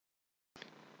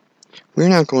We're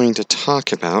now going to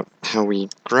talk about how we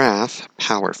graph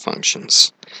power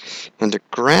functions. And to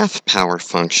graph power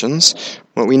functions,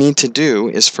 what we need to do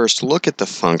is first look at the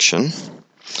function,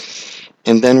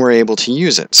 and then we're able to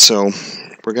use it. So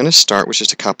we're going to start with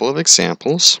just a couple of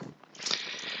examples.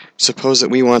 Suppose that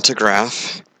we want to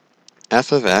graph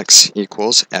f of x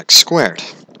equals x squared.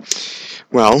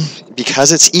 Well,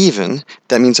 because it's even,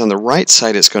 that means on the right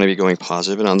side it's going to be going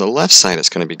positive, and on the left side it's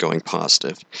going to be going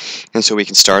positive. And so we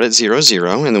can start at 0,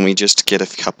 0, and then we just get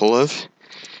a couple of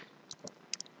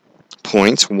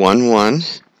points, 1, 1,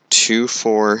 2,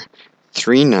 4,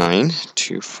 3, 9,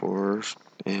 2, 4,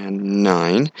 and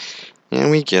 9,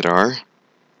 and we get our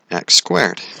x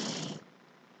squared.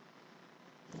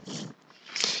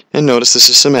 And notice this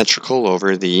is symmetrical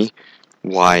over the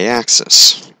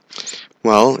y-axis.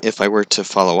 Well, if I were to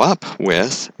follow up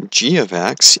with g of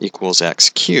x equals x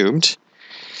cubed,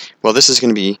 well, this is going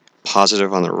to be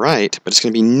positive on the right, but it's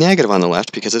going to be negative on the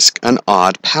left because it's an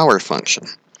odd power function.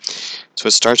 So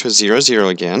it starts with 0, 0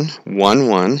 again, 1,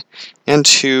 1, and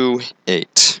 2,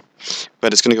 8.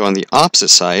 But it's going to go on the opposite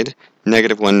side,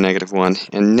 negative 1,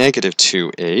 and negative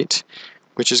 2, 8,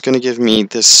 which is going to give me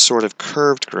this sort of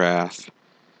curved graph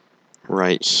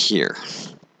right here.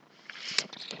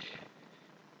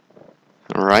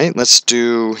 Alright, let's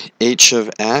do h of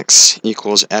x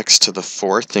equals x to the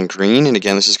fourth in green, and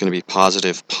again this is going to be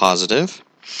positive, positive.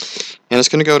 And it's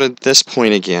going to go to this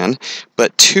point again,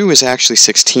 but 2 is actually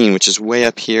 16, which is way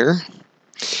up here.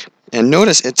 And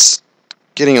notice it's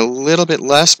getting a little bit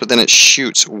less, but then it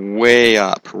shoots way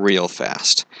up real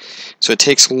fast. So it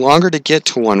takes longer to get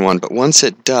to 1, 1, but once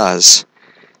it does,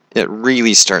 it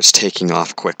really starts taking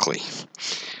off quickly.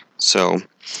 So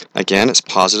again, it's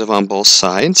positive on both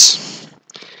sides.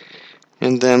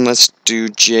 And then let's do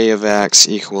j of x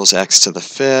equals x to the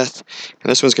fifth. And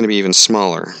this one's going to be even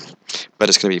smaller. But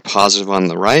it's going to be positive on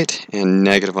the right and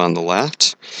negative on the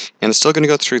left. And it's still going to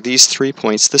go through these 3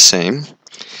 points the same.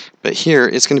 But here,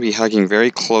 it's going to be hugging very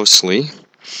closely.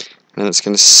 And then it's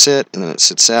going to sit, and then it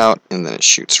sits out, and then it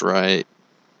shoots right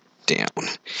down.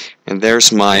 And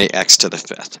there's my x to the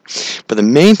fifth. But the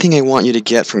main thing I want you to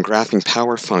get from graphing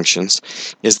power functions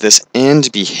is this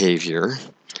end behavior,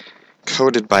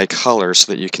 coded by color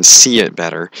so that you can see it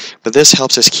better. But this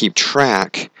helps us keep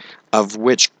track of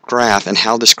which graph and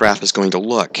how this graph is going to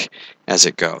look as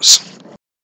it goes.